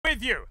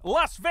with you.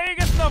 Las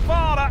Vegas,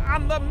 Nevada,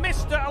 and the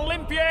Mr.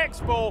 Olympia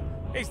Expo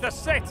is the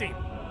setting.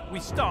 We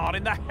start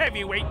in the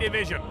heavyweight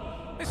division.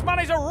 This man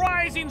is a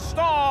rising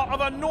star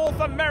of a North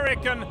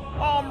American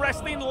arm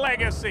wrestling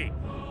legacy.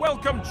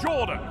 Welcome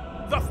Jordan,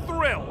 the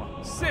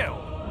Thrill,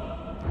 Sill.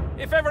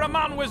 If ever a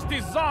man was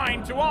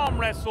designed to arm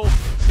wrestle,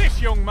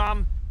 this young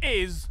man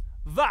is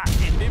that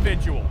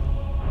individual.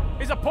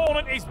 His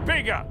opponent is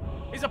bigger,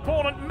 his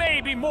opponent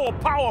may be more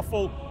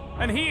powerful,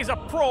 and he is a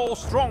pro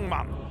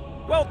strongman.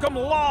 Welcome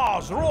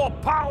Lars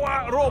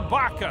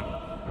Rorbakken.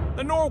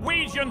 The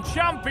Norwegian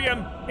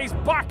champion is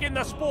back in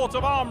the sport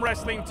of arm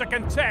wrestling to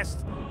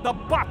contest the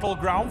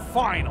Battleground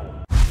final.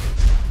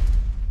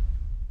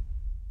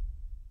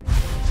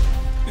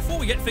 Before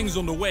we get things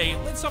underway,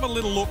 let's have a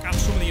little look at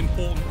some of the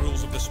important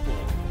rules of the sport.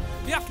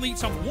 The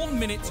athletes have 1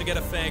 minute to get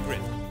a fair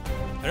grip.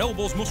 Their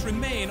elbows must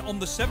remain on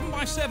the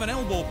 7x7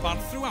 elbow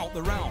pad throughout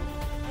the round.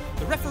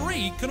 The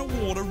referee can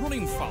award a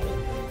running foul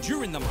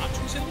during the match,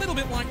 which is a little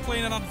bit like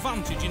playing an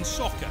advantage in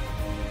soccer.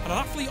 And an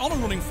athlete on a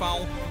running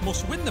foul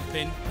must win the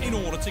pin in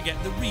order to get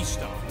the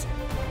restart.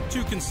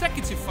 2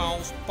 consecutive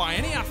fouls by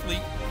any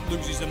athlete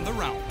loses them the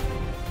round.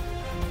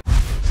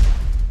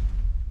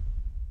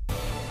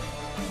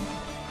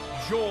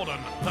 Jordan,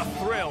 the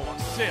Thrill,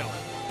 Sill.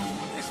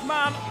 This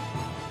man,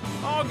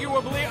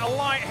 arguably a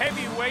light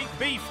heavyweight,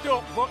 beefed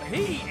up, but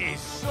he is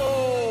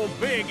so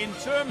big in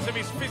terms of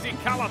his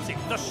physicality.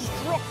 The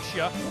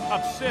structure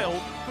of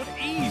Sill could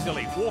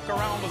easily walk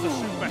around as a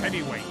super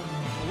heavyweight.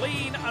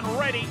 Lean and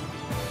ready,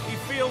 he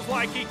feels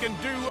like he can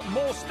do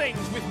most things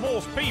with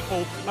most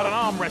people at an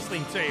arm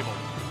wrestling table.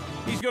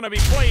 He's going to be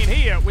playing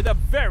here with a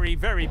very,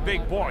 very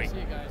big boy.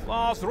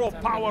 Lars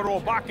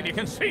Rorbakken, you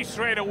can see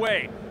straight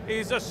away,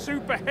 is a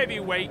super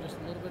heavyweight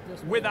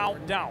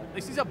without doubt.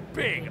 This is a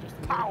big,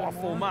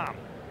 powerful man.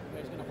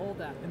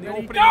 In the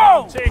opening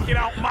round, taking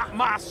out Matt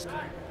Mask.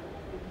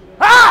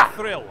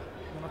 Thrill.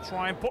 Going to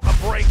try and put the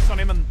brakes on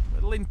him, and a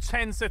little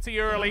intensity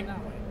early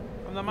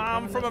from the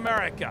man from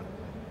America.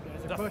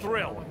 The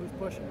Thrill.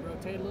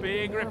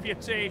 Big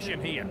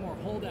reputation here.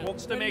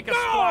 Wants to make a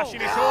splash in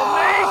his own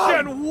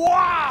nation.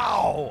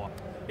 Wow!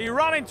 He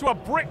ran into a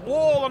brick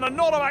wall, and a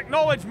nod of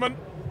acknowledgement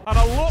and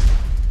a look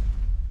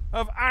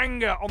of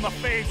anger on the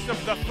face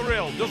of the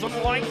Thrill.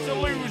 Doesn't like to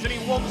lose, and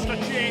he wants to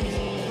change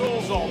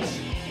those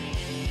odds.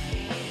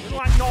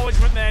 Little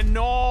acknowledgement there,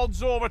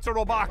 nods over to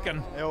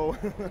Rorbakken. Jo.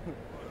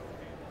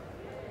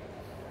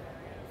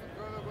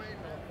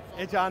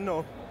 Ett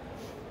anno.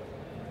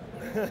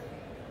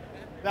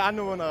 Det är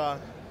nog You know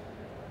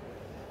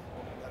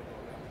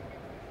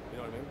what I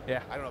mean?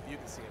 Yeah. I don't know if you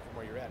can see it from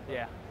where you're at.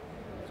 Yeah.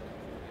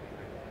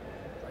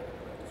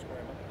 Square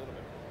him up a little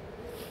bit.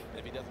 And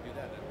if he doesn't do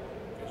that, then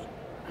just,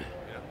 you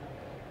know.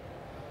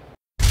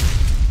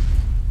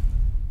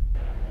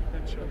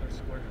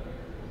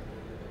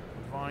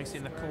 Advice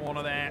in the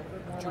corner there,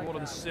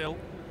 Jordan Sill.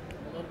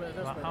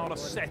 About how to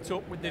set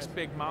up with this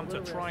big man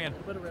to try and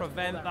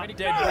prevent that deadly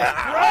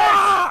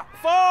strike.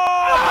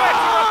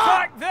 Better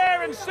attack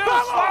there, and Sill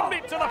slammed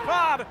it to the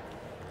pad.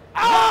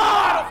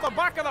 Right off the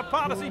back of the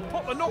pad as he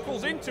put the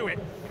knuckles into it.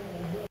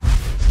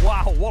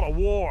 Wow, what a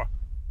war.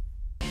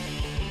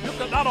 Look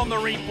at that on the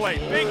replay.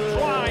 Big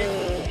drive.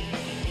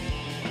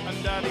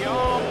 And the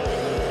arm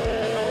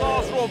of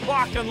Lars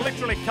Rorbakken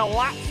literally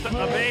collapsed at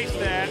the base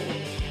there.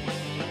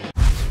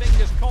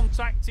 Fingers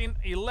contacting,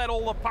 he let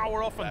all the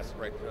power off, and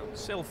right,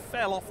 Sill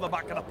fell off the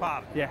back of the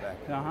pad. Yeah.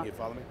 You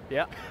follow me?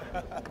 Yeah.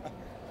 Got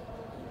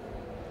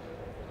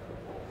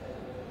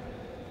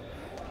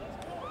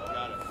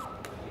it.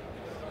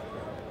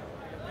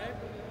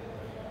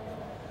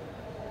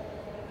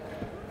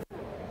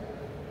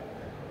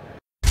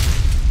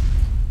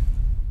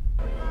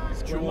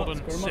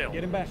 Jordan Sill.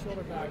 Get him back.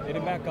 Get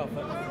him back up.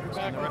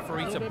 And the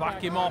referee to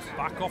back him off,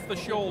 back off the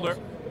shoulder.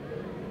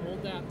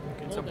 Hold that.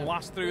 Looking to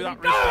blast through that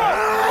wrist.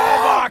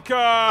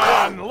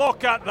 Rorbakken!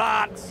 Look at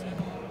that!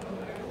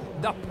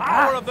 The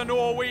power of the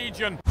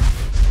Norwegian.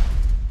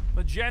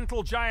 The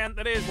gentle giant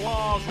that is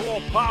Lars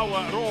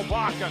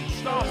Rorbakken.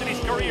 Started his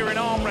career in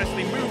arm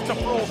wrestling, moved to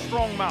pro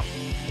strongman,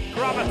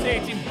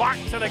 gravitating back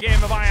to the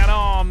game of iron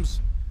arms.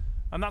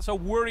 And that's a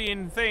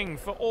worrying thing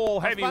for all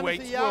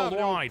heavyweights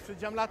worldwide.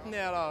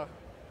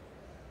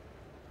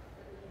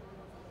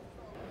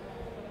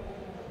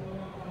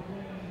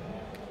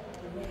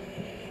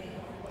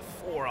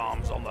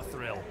 Forearms on the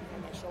Thrill.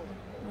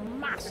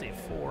 Massive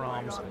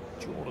forearms,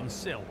 Jordan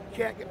Sill.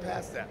 Can't get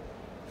past that.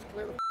 Just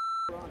clear the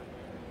on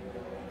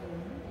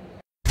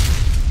it.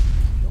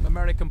 Young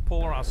American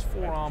puller has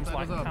forearms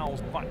like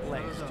Cal's back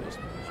legs. Just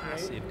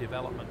massive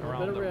development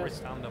around the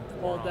wrist hand and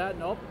forearm. Hold that.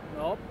 Nope.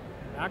 Nope.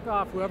 Back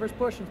off. Whoever's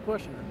pushing's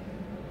pushing.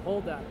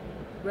 Hold that.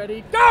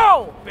 Ready?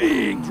 Go!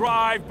 Big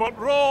drive, but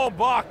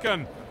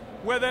Rorbakken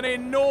with an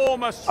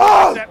enormous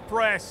tricep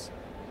press.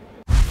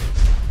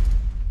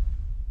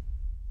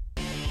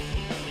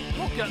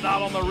 Look at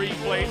that on the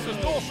replay. It's as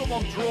though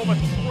someone drove a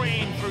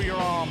train through your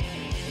arm.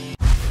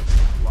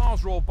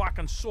 Lars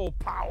Rorbakken so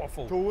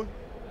powerful. 2,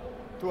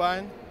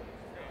 2-1.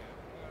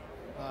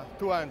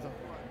 2-1.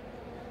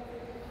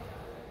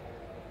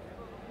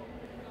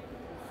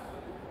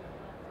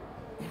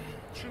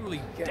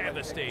 truly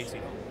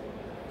devastating.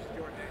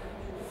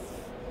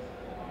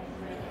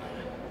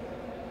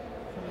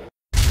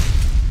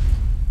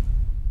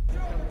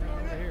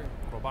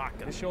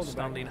 Rorbakken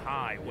standing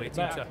high, waiting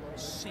to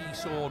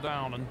seesaw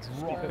down and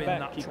drop in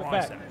that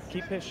tricep.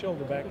 Keep his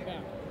shoulder back.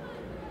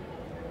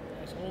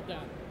 Nice, hold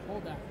down.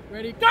 Hold down.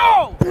 Ready,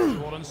 go!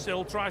 Jordan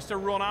Sill tries to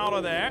run out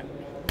of there.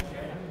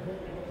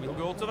 He'll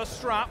go to the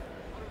strap.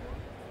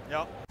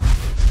 Ja.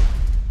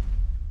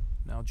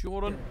 Now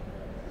Jordan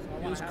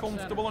feels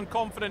comfortable and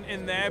confident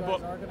in there,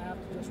 but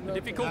the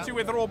difficulty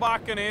with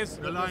Rorbakken is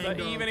that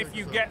even if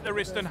you get the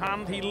wrist and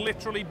hand, he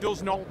literally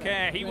does not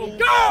care. He will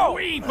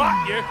sweep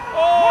at you.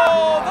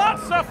 Oh,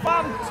 that's a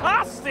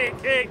fantastic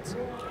hit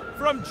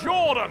from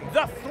Jordan,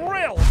 the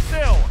Thrill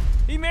Sill.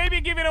 He may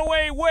be giving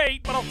away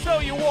weight, but I'll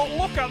tell you what,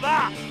 look at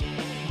that.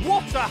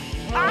 What a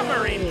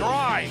hammering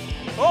drive.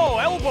 Oh,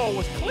 elbow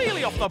was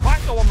clearly off the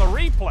back though on the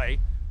replay.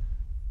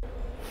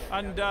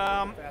 And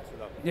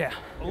yeah,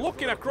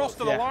 looking across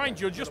to the lines,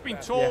 you've just been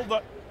told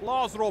that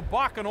Lars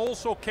Rorbakken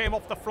also came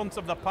off the front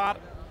of the pad.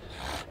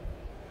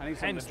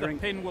 Hence the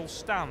pin will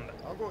stand.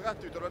 Han går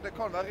rätt ut och det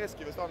kan vara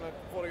risky hvis han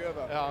får deg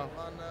over. Ja.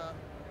 Men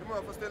du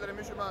må få stille deg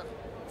mye mer.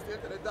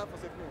 Styrke deg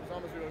defensivt nå,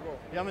 samme som det går.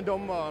 Ja, men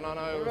dommeren, han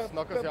har jo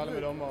snakket så jævlig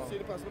med dommeren.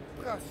 Sidepress,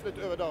 press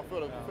litt over der før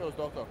du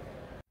starter.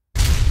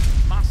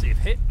 Massive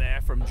hit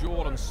there from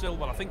Jordan Sill,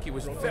 but I think he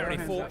was very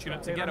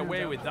fortunate to get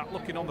away with that.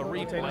 Looking on the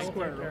replay,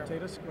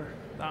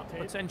 that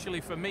potentially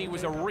for me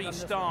was a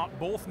restart.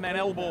 Both men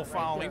elbow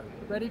fouling.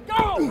 Ready,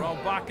 go!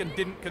 Rorbakken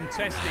didn't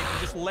contest it, he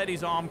just let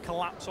his arm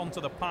collapse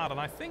onto the pad, and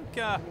I think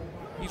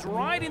he's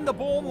riding the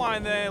bone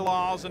line there,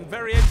 Lars, and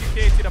very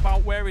educated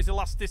about where his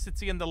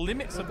elasticity and the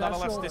limits of that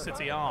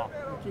elasticity are.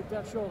 Keep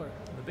that shoulder.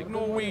 The big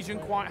Norwegian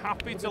quite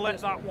happy to let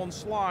that one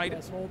slide.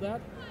 Yes, hold that.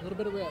 A little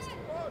bit of wrist.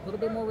 A little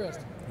bit more wrist.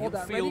 Hold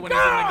that. Feel when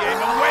he's in the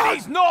game, and when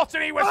he's not,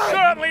 and he was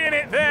certainly in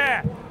it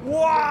there.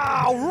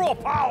 Wow, raw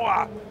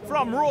power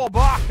from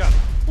Rorbakken.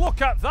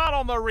 Look at that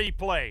on the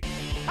replay.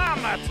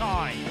 Hammer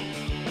time.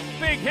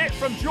 Big hit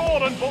from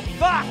Jordan, but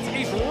that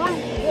is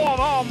Route 1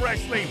 arm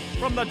wrestling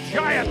from the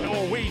giant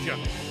Norwegian.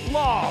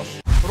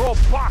 Lars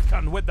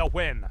Rorbakken with the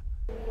win.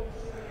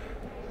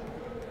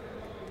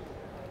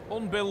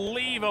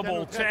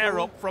 Unbelievable tear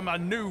up from a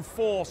new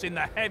force in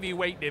the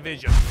heavyweight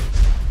division.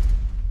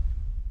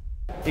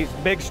 He's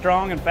big,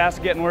 strong, and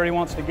fast getting where he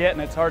wants to get,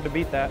 and it's hard to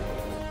beat that.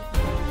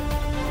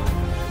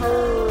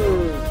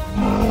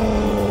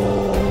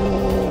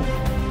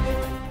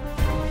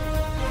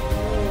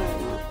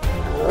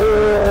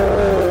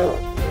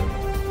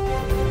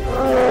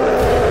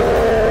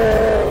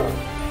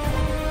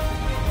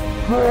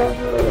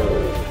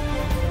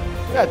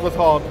 Yeah, it was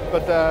hard,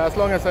 but as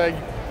long as I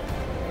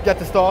get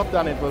the start,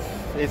 then it was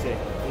easy.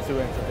 Easy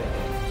wins, I think.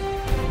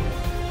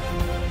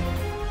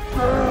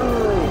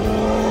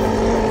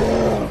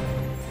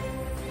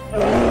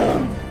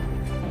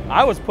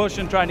 I was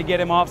pushing, trying to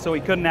get him off so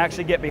he couldn't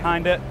actually get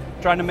behind it,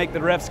 trying to make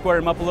the ref square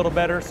him up a little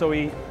better so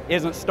he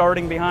isn't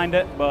starting behind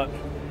it, but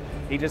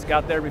he just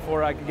got there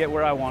before I could get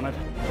where I wanted.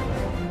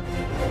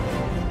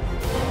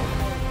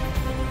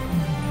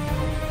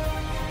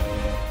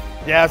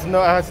 Yeah,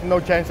 I have no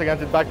chance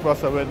against the back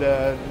crosser with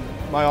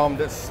my arm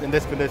in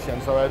this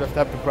condition, so I just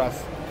have to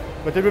press.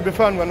 But it will be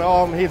fun when the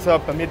arm heats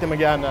up and meet him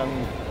again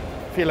and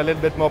feel a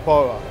little bit more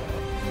power.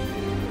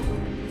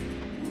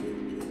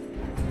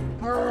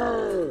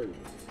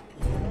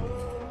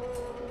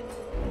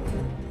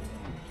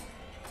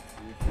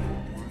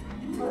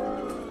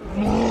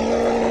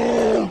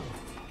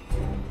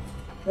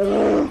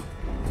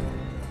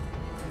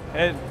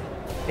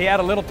 He had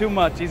a little too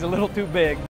much. He's a little too big.